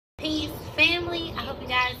Aldi. I hope you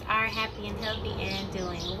guys are happy and healthy and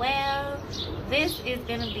doing well. This is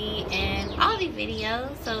going to be an Aldi video,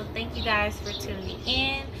 so thank you guys for tuning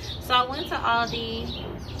in. So I went to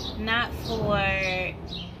Aldi, not for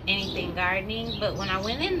anything gardening, but when I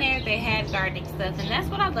went in there, they had gardening stuff, and that's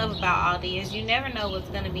what I love about Aldi is you never know what's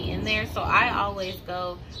going to be in there, so I always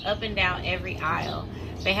go up and down every aisle.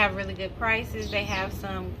 They have really good prices. They have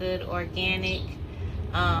some good organic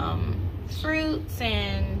fruits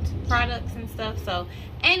and products and stuff. So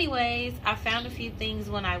anyways, I found a few things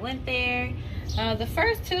when I went there. The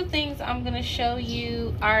first two things I'm going to show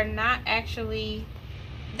you are not actually,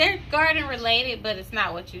 they're garden related, but it's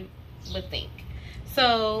not what you would think.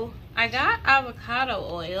 So I got avocado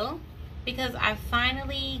oil because I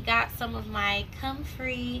finally got some of my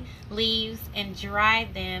comfrey leaves and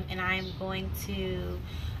dried them, and I'm going to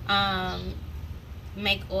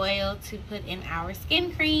make oil to put in our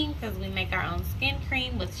skin cream, because we make our own skin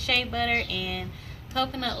cream with shea butter and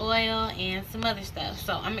coconut oil and some other stuff.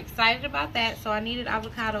 So I'm excited about that. So I needed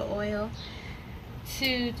avocado oil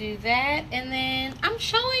to do that. And then I'm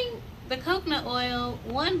showing the coconut oil,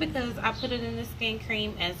 one, because I put it in the skin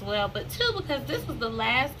cream as well, but two, because this was the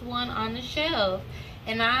last one on the shelf,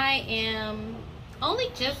 and I am only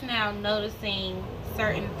just now noticing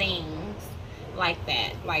certain things like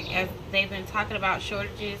that. Like, as they've been talking about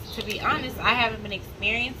shortages, to be honest, I haven't been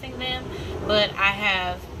experiencing them, but I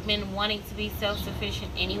have been wanting to be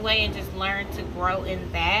self-sufficient anyway and just learn to grow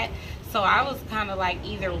in that. So I was kind of like,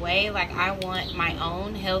 either way, like, I want my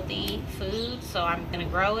own healthy food, so I'm gonna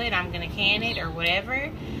grow it, I'm gonna can it or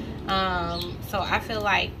whatever. So I feel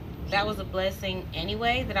like that was a blessing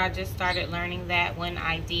anyway, that I just started learning that when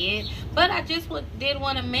I did. But I just did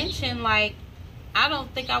want to mention, like, I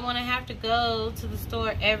don't think I want to have to go to the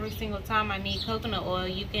store every single time I need coconut oil.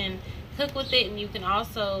 You can cook with it, and you can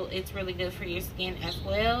also, it's really good for your skin as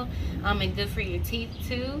well, and good for your teeth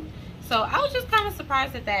too. So I was just kind of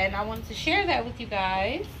surprised at that, and I wanted to share that with you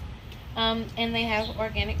guys. And they have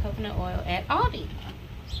organic coconut oil at Aldi.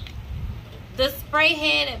 The spray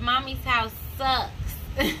head at mommy's house sucks.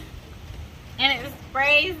 And it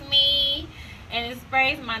sprays me, and it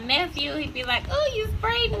sprays my nephew. He'd be like, oh, you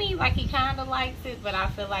sprayed me. Like, he kind of likes it, but I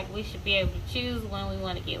feel like we should be able to choose when we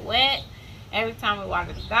want to get wet every time we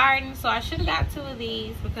water the garden. So I should have got two of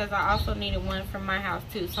these, because I also needed one from my house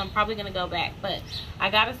too. So I'm probably going to go back, but I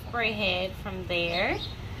got a spray head from there.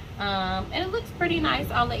 And it looks pretty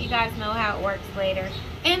nice. I'll let you guys know how it works later.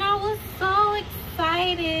 And I was so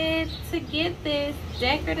excited to get this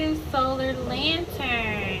decorative solar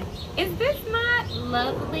lantern. Is this not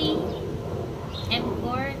lovely and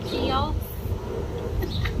gorgeous?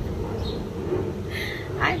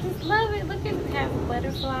 I just love it. Look at it, has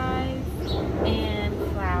butterflies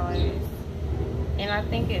and flowers, and I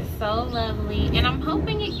think it's so lovely, and I'm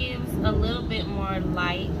hoping it gives a little bit more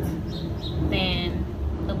light than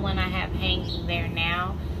the one I have hanging there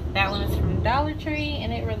now. That one is from Dollar Tree,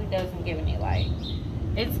 and it really doesn't give any light.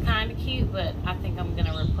 It's kind of cute, but I think I'm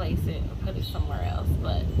gonna replace it or put it somewhere else.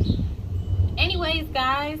 But anyways,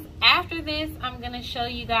 guys, after this, I'm going to show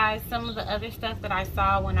you guys some of the other stuff that I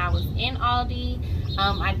saw when I was in Aldi.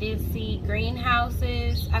 I did see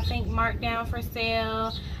greenhouses, I think, marked down for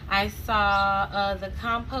sale. I saw the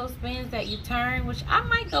compost bins that you turn, which I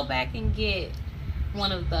might go back and get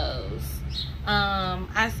one of those.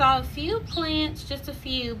 I saw a few plants, just a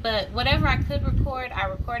few, but whatever I could record, I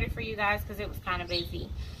recorded for you guys because it was kind of busy.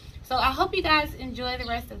 So I hope you guys enjoy the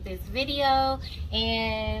rest of this video,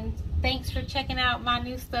 and thanks for checking out my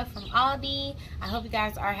new stuff from Aldi. I hope you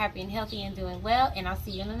guys are happy and healthy and doing well, and I'll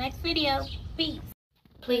see you in the next video. Peace.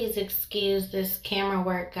 Please excuse this camera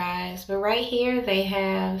work, guys, but right here they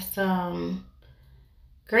have some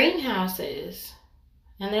greenhouses,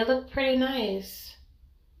 and they look pretty nice.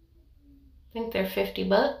 I think they're 50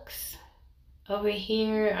 bucks. Over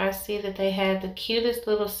here, I see that they had the cutest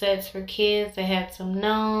little sets for kids. They had some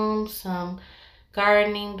gnomes, some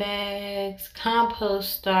gardening bags,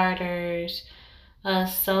 compost starters,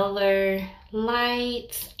 solar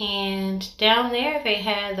lights, and down there they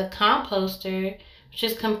had the composter, which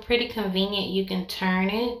is pretty convenient. You can turn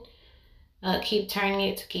it, keep turning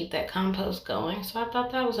it to keep that compost going. So I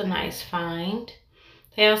thought that was a nice find.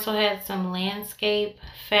 They also had some landscape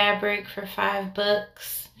fabric for 5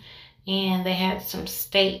 bucks. And they had some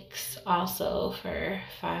stakes also for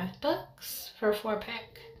 5 bucks for a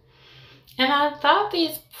 4-pack. And I thought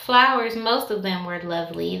these flowers, most of them were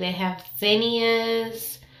lovely. They have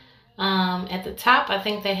zinnias. At the top, I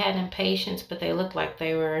think they had impatiens, but they looked like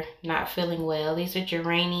they were not feeling well. These are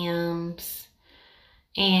geraniums.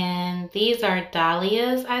 And these are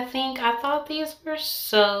dahlias, I think. I thought these were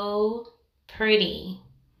so pretty.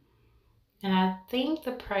 And I think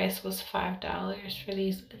the price was $5 for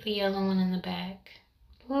these, the yellow one in the back.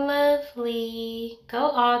 Lovely.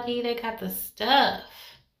 Go Aldi, they got the stuff.